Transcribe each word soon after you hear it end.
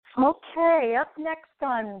Okay, up next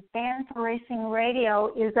on Band for Racing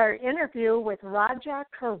Radio is our interview with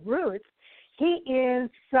Pri-Rc-Rr. He is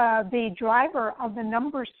the driver of the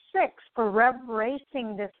number 6 for Rev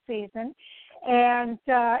Racing this season, and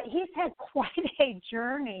he's had quite a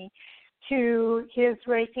journey to his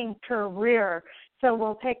racing career. So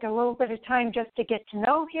we'll take a little bit of time just to get to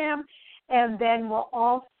know him, and then we'll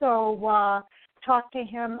also talk to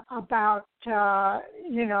him about,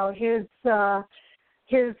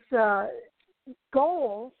 his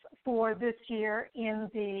goals for this year in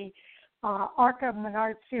the ARCA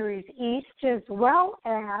Menard Series East, as well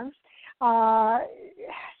as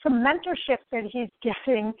some mentorship that he's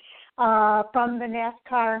getting from the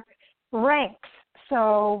NASCAR ranks.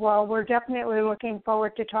 So we're definitely looking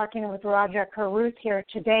forward to talking with Pri-Rc-Rr here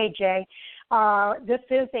today, Jay. This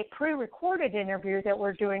is a pre-recorded interview that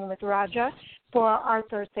we're doing with Raja for our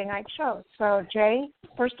Thursday night show. So, Jay,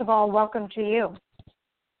 first of all, welcome to you.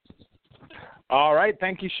 All right,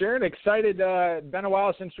 thank you, Sharon. Excited. Been a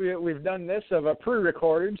while since we've done this of a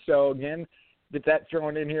pre-recorded, so again, get that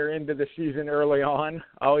thrown in here into the season early on.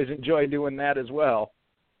 I always enjoy doing that as well.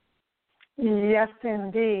 Yes,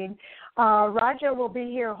 indeed. Raja will be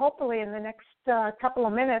here hopefully in the next couple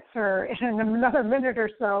of minutes or in another minute or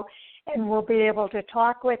so, and we'll be able to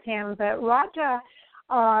talk with him. But Raja,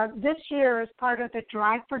 this year, as part of the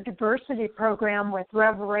Drive for Diversity program with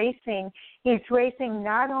Rev Racing, he's racing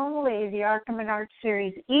not only the ARCA Menard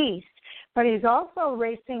Series East, but he's also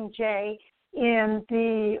racing, Jay, in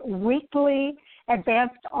the weekly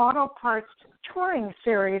Advanced Auto Parts Touring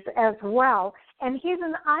Series as well. And he's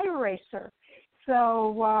an iRacer.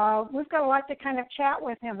 So we've got a lot to kind of chat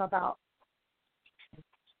with him about.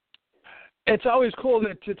 It's always cool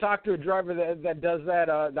to talk to a driver that does that.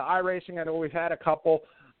 The iRacing, I know we've had a couple,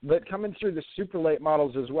 but coming through the super late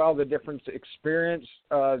models as well, the different experience,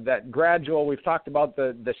 that gradual, we've talked about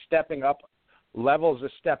the stepping up, levels of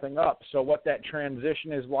stepping up, so what that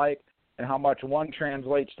transition is like and how much one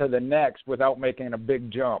translates to the next without making a big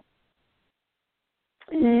jump.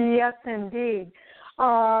 Yes, indeed.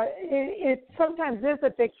 It sometimes is a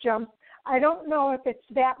big jump. I don't know if it's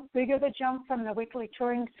that big of a jump from the weekly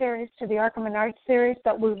touring series to the ARCA Menard series,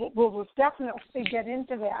 but we will definitely get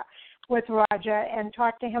into that with Raja and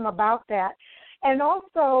talk to him about that. And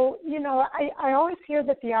also, I always hear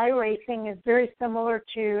that the iRacing is very similar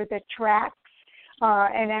to the tracks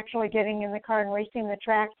and actually getting in the car and racing the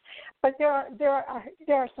tracks. But there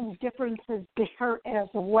are some differences there as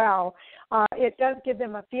well. It does give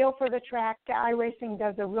them a feel for the track. The iRacing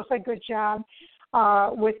does a really good job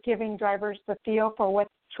with giving drivers the feel for what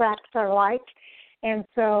tracks are like. And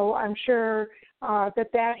so I'm sure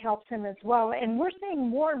that helps him as well. And we're seeing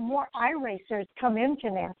more and more iRacers come into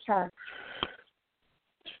NASCAR.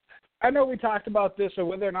 I know we talked about this, or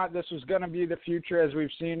whether or not this was going to be the future, as we've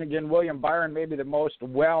seen. Again, William Byron may be the most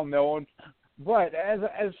well-known. But as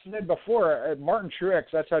said before, Martin Truex,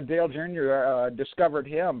 that's how Dale Jr. Discovered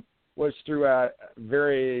him, was through a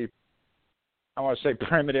very, I want to say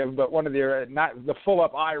primitive, but one of the, not the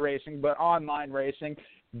full-up iRacing, but online racing.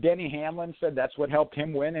 Denny Hamlin said that's what helped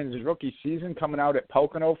him win in his rookie season, coming out at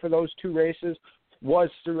Pocono for those two races, was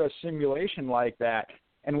through a simulation like that.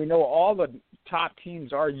 And we know all the top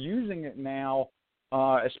teams are using it now,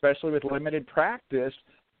 especially with limited practice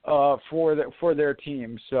for their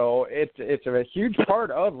teams. So it's a huge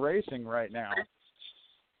part of racing right now.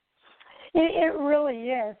 It really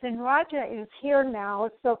is. And Raja is here now.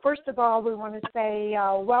 So first of all, we want to say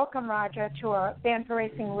welcome, Raja, to our Band for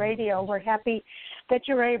Racing Radio. We're happy that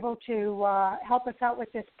you're able to help us out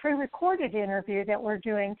with this pre-recorded interview that we're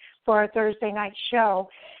doing for our Thursday night show.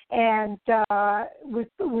 And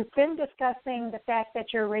we've been discussing the fact that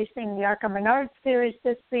you're racing the ARCA Menard Series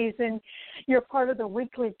this season. You're part of the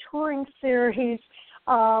weekly touring series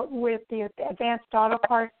with the Advanced Auto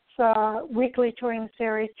Parts weekly touring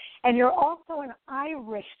series, and you're also an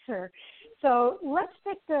iRacer. So let's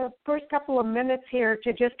take the first couple of minutes here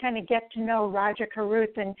to just kind of get to know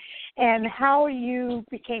Pri-Rc-Rr and how you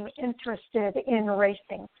became interested in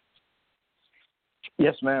racing.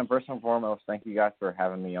 Yes, ma'am. First and foremost, thank you guys for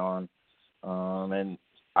having me on. And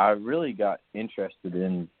I really got interested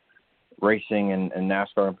in racing and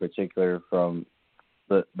NASCAR in particular from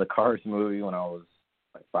the Cars movie when I was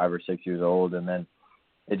like 5 or 6 years old, and then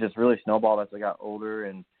it just really snowballed as I got older,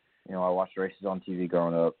 and I watched races on TV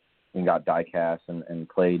growing up and got die-cast and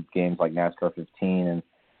played games like NASCAR 15, and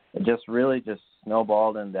it just really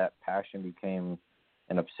snowballed, and that passion became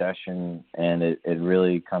an obsession, and it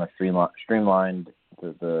really kind of streamlined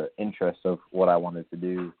the interest of what I wanted to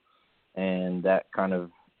do, and that kind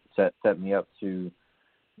of set me up to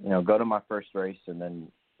go to my first race and then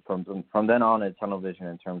from then on, it's tunnel vision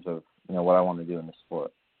in terms of what I want to do in the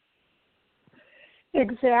sport.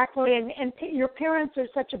 Exactly, and your parents are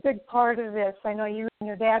such a big part of this. I know you and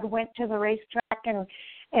your dad went to the racetrack, and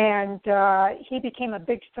he became a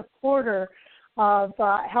big supporter of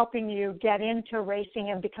helping you get into racing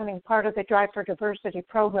and becoming part of the Drive for Diversity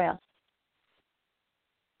program.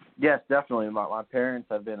 Yes, definitely. My parents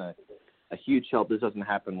have been a huge help. This doesn't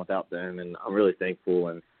happen without them, and I'm really thankful.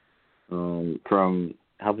 And from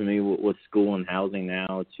helping me with school and housing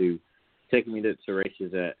now to taking me to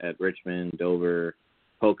races at Richmond, Dover,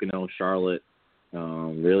 Pocono, Charlotte,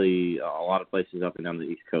 really a lot of places up and down the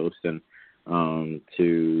East Coast, and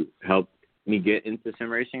to help me get into sim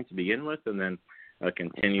racing to begin with, and then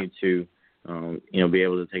continue to be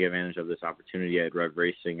able to take advantage of this opportunity at Rev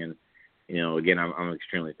Racing. And again, I'm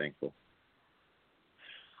extremely thankful.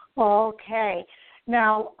 Okay.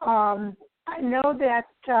 Now, I know that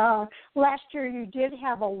last year you did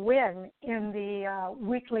have a win in the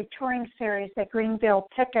weekly touring series at Greenville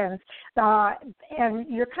Pickens, and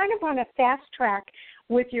you're kind of on a fast track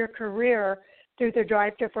with your career through the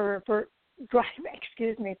for the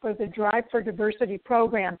Drive for Diversity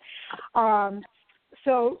program.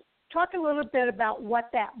 So talk a little bit about what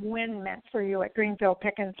that win meant for you at Greenville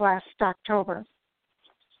Pickens last October.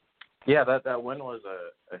 Yeah, that win was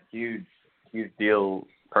a huge deal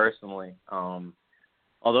personally.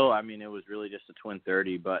 Although, I mean, it was really just a twin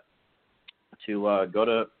 30, but to go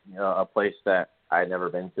to a place that I had never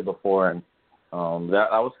been to before, and that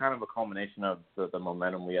was kind of a culmination of the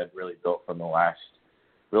momentum we had really built from the last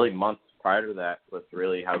really months prior to that, with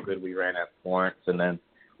really how good we ran at Florence, and then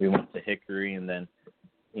we went to Hickory, and then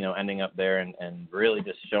ending up there and really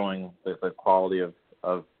just showing the quality of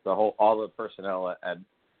all the personnel at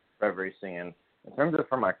Rev Racing. And in terms of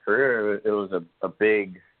for my career, it was a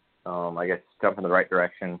big, I guess, jump in the right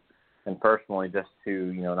direction, and personally just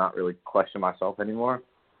to, not really question myself anymore,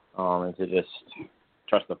 and to just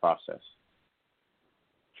trust the process.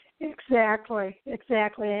 Exactly.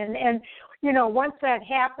 And once that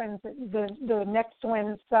happens, the next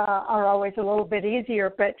wins are always a little bit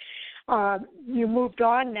easier, but you moved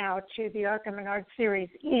on now to the Arc-Menard Series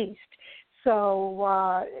East.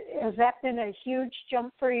 So has that been a huge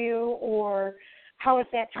jump for you, or how has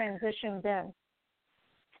that transition been?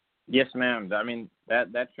 Yes, ma'am. I mean,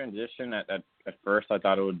 that transition at first I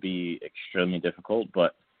thought it would be extremely difficult,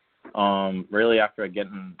 but really after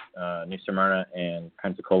getting New Smyrna and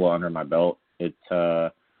Pensacola under my belt, it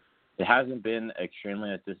hasn't been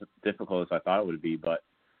extremely as difficult as I thought it would be, but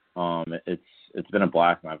it's been a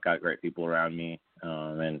blast, and I've got great people around me,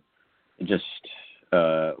 and it just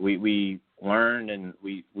we learned, and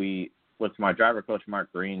we with my driver coach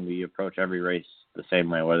Mark Green, we approach every race the same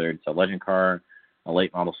way, whether it's a legend car, a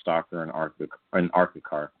late model stock, or an ARCA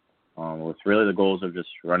car. With really the goals of just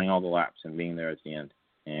running all the laps and being there at the end,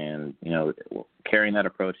 and carrying that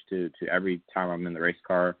approach to every time I'm in the race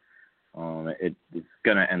car, it's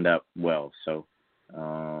gonna end up well. So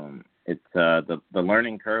it's the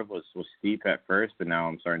learning curve was steep at first, but now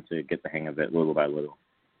I'm starting to get the hang of it little by little.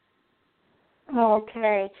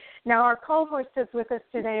 Okay. Now, our co-host is with us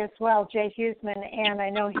today as well, Jay Huseman, and I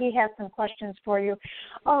know he has some questions for you.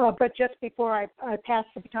 But just before I pass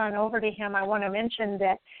the baton over to him, I want to mention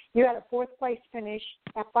that you had a fourth-place finish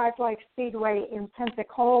at Five Life Speedway in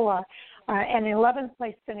Pensacola, and an 11th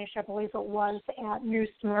place finish, I believe it was, at New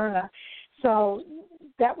Smyrna. So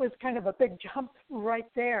that was kind of a big jump right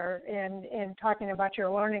there in talking about your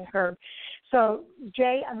learning curve. So,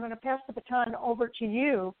 Jay, I'm going to pass the baton over to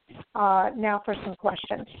you now for some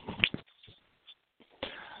questions.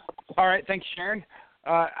 All right. Thanks, Sharon.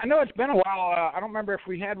 I know it's been a while. I don't remember if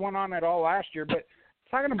we had one on at all last year, but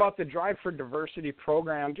talking about the Drive for Diversity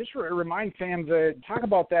program, just remind fans, talk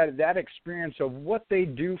about that experience of what they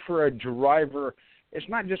do for a driver. It's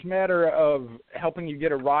not just a matter of helping you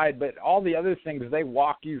get a ride, but all the other things they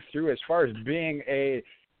walk you through as far as being a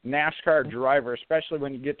NASCAR driver, especially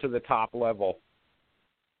when you get to the top level.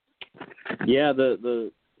 Yeah, the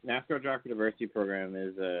NASCAR Drive for Diversity program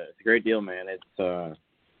is it's a great deal, man. It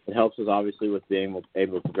helps us obviously with being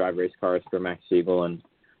able to drive race cars for Max Siegel, and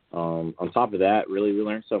on top of that, really we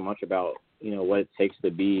learn so much about what it takes to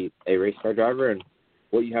be a race car driver and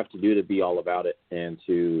what you have to do to be all about it, and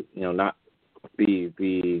to not be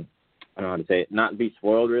I don't know how to say it, not be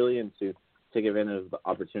spoiled really, and to take advantage of the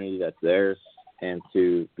opportunity that's theirs, and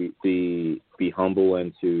to be humble,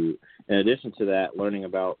 and to, in addition to that, learning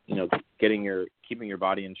about keeping your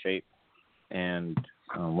body in shape, and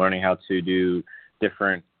learning how to do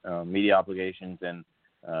different media obligations, and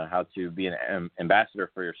how to be an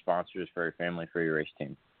ambassador for your sponsors, for your family, for your race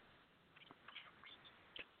team.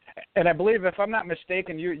 And I believe, if I'm not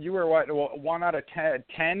mistaken, you were one out of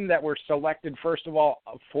 10 that were selected first of all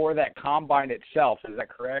for that combine itself. Is that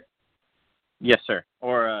correct? Yes, sir.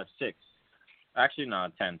 Or 6. Actually, no,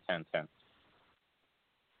 10.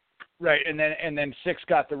 Right, and then 6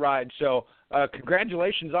 got the ride. So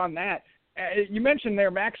congratulations on that. You mentioned there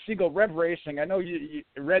Max Siegel Rev Racing. I know you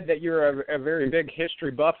read that you're a very big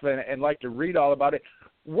history buff and like to read all about it.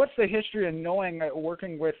 What's the history of knowing,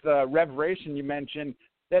 working with Rev Racing? You mentioned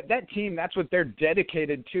that team, that's what they're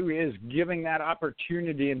dedicated to, is giving that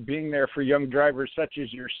opportunity and being there for young drivers such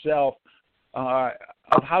as yourself,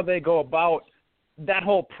 of how they go about that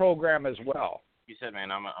whole program as well. You said,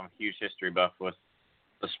 man, I'm a huge history buff with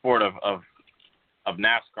the sport of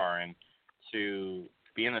NASCAR, and to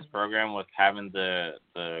be in this program with having the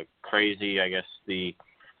crazy, I guess I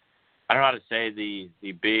don't know how to say,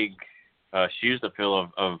 the big shoes to fill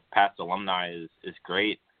of past alumni is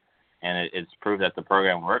great, and it's proved that the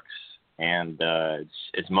program works, and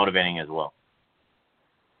it's motivating as well.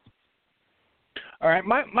 All right,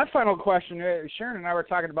 my final question, Sharon and I were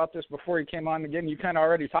talking about this before you came on. Again, you kind of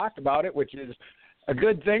already talked about it, which is a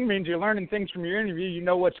good thing, means you're learning things from your interview. You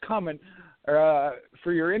know what's coming for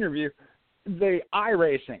your interview. The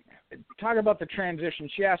iRacing, talk about the transition.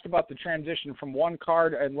 She asked about the transition from one car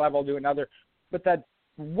and level to another, but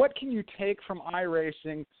what can you take from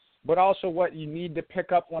iRacing, but also what you need to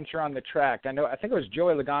pick up once you're on the track? I think it was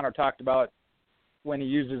Joey Logano talked about when he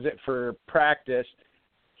uses it for practice.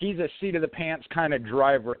 He's a seat-of-the-pants kind of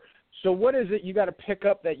driver. So what is it you got to pick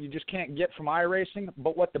up that you just can't get from iRacing,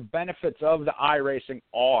 but what the benefits of the iRacing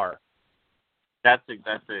are? That's a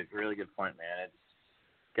really good point, man. It's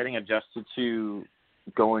getting adjusted to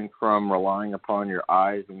going from relying upon your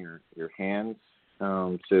eyes and your hands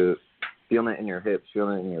to feeling it in your hips,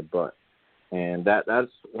 feeling it in your butt. And that's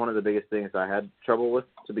one of the biggest things I had trouble with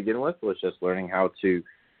to begin with, was just learning how to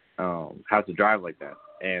drive like that,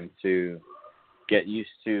 and to get used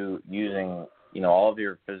to using, all of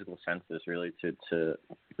your physical senses really to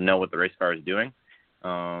know what the race car is doing.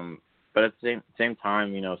 But at the same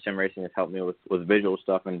time, sim racing has helped me with visual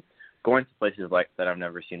stuff and going to places like that I've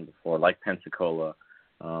never seen before, like Pensacola.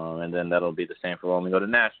 And then that'll be the same for when we go to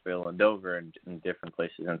Nashville and Dover and different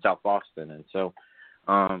places, and South Boston. And so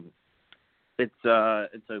it's a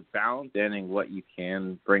balance in what you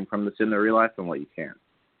can bring from the sim to real life and what you can't.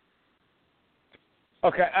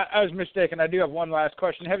 Okay, I was mistaken. I do have one last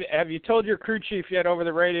question. Have you told your crew chief yet over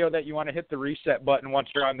the radio that you want to hit the reset button once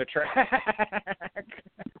you're on the track?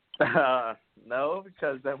 No,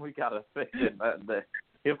 because then we got to fix it.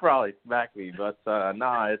 He'll probably smack me. But,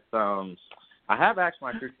 no, it's I have asked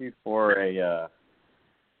my crew chief for I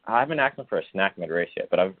haven't asked him for a snack mid-race yet,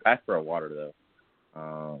 but I've asked for a water, though.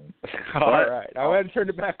 All right. I went to turn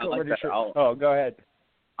it back over to you. Go ahead.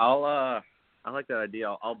 I like that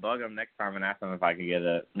idea. I'll bug him next time and ask him if I can get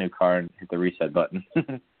a new car and hit the reset button.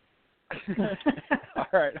 All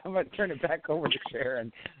right. I'm going to turn it back over to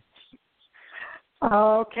Sharon.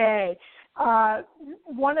 Okay.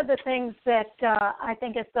 One of the things that I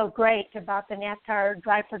think is so great about the NASCAR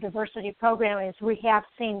Drive for Diversity program is we have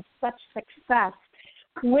seen such success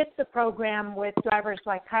with the program, with drivers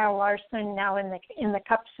like Kyle Larson now in the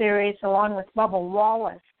Cup Series, along with Bubba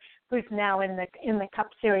Wallace, who's now in the Cup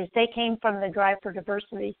Series. They came from the Drive for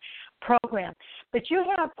Diversity program. But you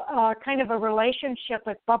have kind of a relationship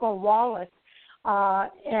with Bubba Wallace,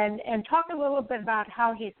 and talk a little bit about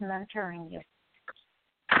how he's mentoring you.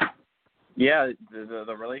 Yeah,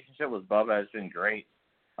 the relationship with Bubba has been great.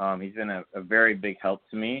 He's been a very big help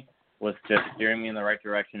to me with just steering me in the right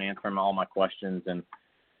direction, answering all my questions, and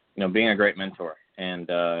being a great mentor. And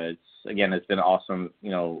it's been awesome,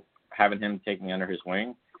 having him take me under his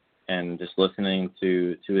wing and just listening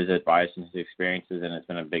to his advice and his experiences, and it's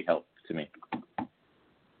been a big help to me.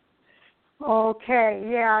 Okay,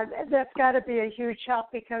 yeah, that's got to be a huge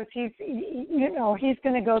help, because he's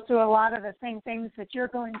going to go through a lot of the same things that you're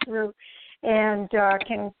going through, and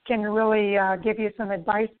can really give you some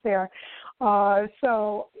advice there.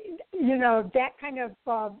 So that kind of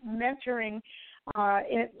mentoring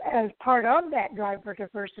as part of that Drive for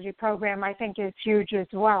Diversity program, I think, is huge as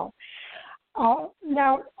well.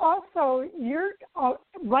 Now, also, you're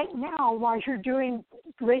right now, while you're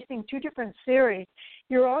racing 2 different series,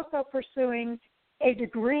 you're also pursuing a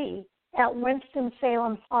degree at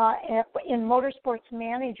Winston-Salem in motorsports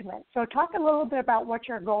management. So talk a little bit about what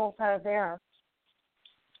your goals are there.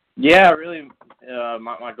 Yeah, really,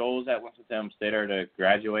 my goals at Winston-Salem State are to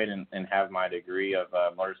graduate and have my degree of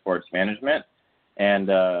motorsports management. And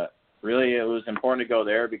really, it was important to go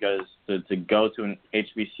there because to go to an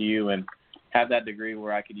HBCU and have that degree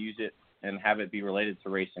where I could use it and have it be related to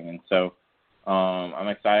racing. And so I'm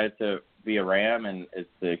excited to be a Ram, and it's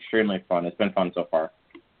extremely fun. It's been fun so far.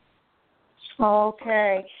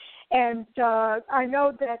 Okay. And I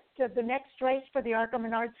know that the next race for the ARCA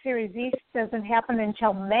Menard Series East doesn't happen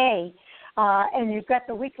until May, and you've got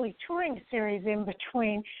the weekly touring series in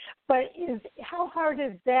between. But how hard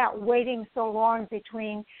is that, waiting so long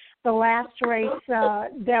between the last race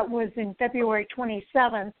that was in February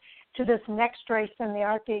 27th to this next race in the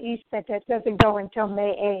ARCA East that doesn't go until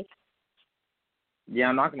May 8th? Yeah,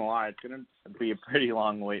 I'm not going to lie. It's going to be a pretty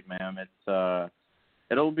long wait, ma'am.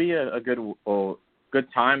 It'll be a good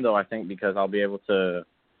time, though, I think, because I'll be able to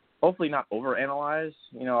hopefully not overanalyze,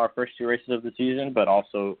 our first 2 races of the season, but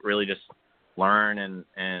also really just learn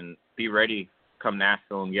and be ready come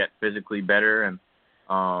Nashville and get physically better, and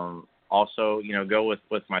also, go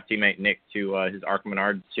with my teammate Nick to his ARCA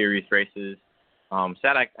Menard Series races.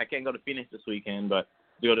 Sad I can't go to Phoenix this weekend, but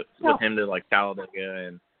go with him to Talladega,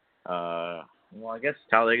 and I guess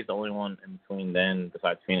Talladega is the only one in between then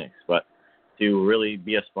besides Phoenix, but to really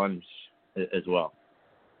be a sponge as well.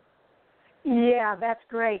 Yeah, that's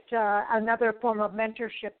great. Another form of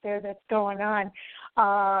mentorship there that's going on.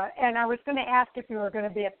 And I was going to ask if you were going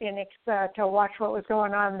to be at Phoenix to watch what was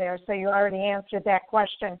going on there, so you already answered that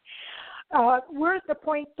question. We're at the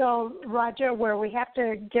point, though, Raja, where we have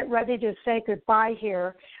to get ready to say goodbye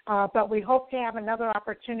here, but we hope to have another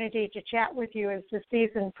opportunity to chat with you as the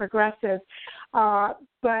season progresses.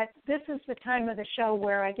 But this is the time of the show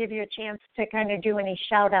where I give you a chance to kind of do any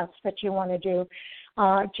shout-outs that you want to do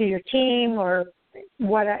to your team or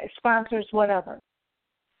sponsors, whatever.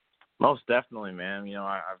 Most definitely, man.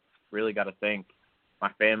 I've really got to thank my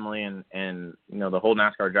family and the whole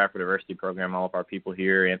NASCAR Drive for Diversity program, all of our people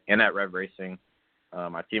here and at Rev Racing.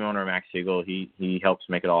 My team owner, Max Siegel, he helps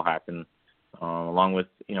make it all happen, along with,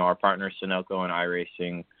 our partners, Sunoco and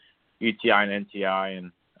iRacing, UTI and NTI,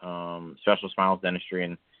 and Special Smiles Dentistry,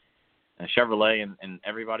 and Chevrolet, and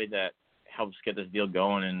everybody that helps get this deal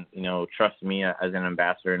going and, trust me as an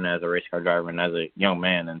ambassador and as a race car driver and as a young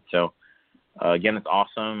man. And so, again, it's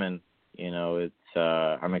awesome, and,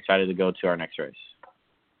 I'm excited to go to our next race.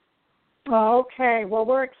 Okay. Well,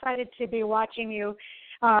 we're excited to be watching you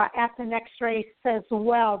at the next race as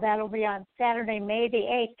well. That'll be on Saturday, May the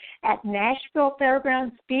 8th at Nashville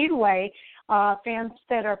Fairgrounds Speedway. Fans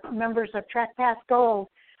that are members of Track Pass Gold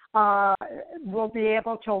will be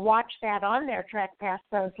able to watch that on their Track Pass,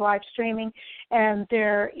 those live streaming. And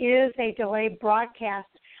there is a delayed broadcast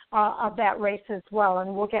of that race as well,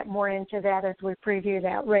 and we'll get more into that as we preview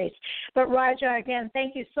that race. But Raja, again,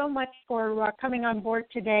 thank you so much for coming on board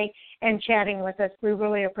today and chatting with us. We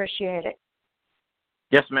really appreciate it.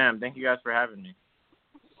 Yes, ma'am. Thank you guys for having me.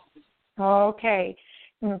 Okay.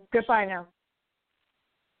 Goodbye now.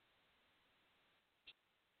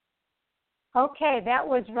 Okay, that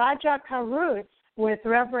was Raja Karuz with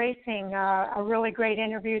Rev Racing. A really great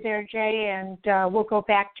interview there, Jay, and we'll go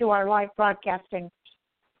back to our live broadcasting.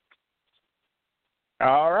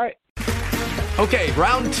 All right. Okay,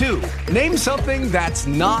 round 2. Name something that's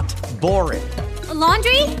not boring. A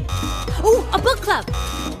laundry? Ooh, a book club.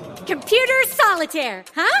 Computer solitaire,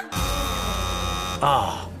 huh?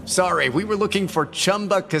 Ah, sorry, we were looking for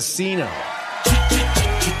Chumba Casino.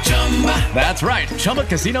 That's right,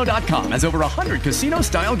 ChumbaCasino.com has over 100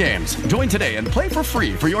 casino-style games. Join today and play for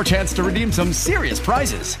free for your chance to redeem some serious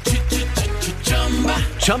prizes.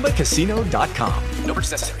 ChumbaCasino.com. No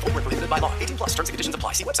purchase necessary. Void where prohibited by law. 18+ terms and conditions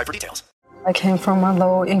apply. See website for details. I came from a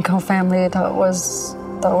low-income family that was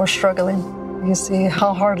struggling. You see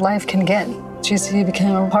how hard life can get. GC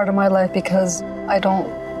became a part of my life because I don't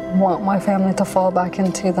want my family to fall back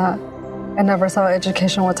into that. I never thought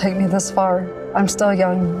education would take me this far. I'm still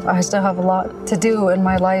young. I still have a lot to do in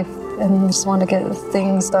my life and just want to get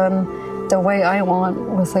things done the way I want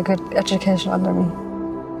with a good education under me.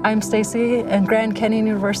 I'm Stacy, and Grand Canyon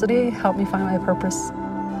University helped me find my purpose.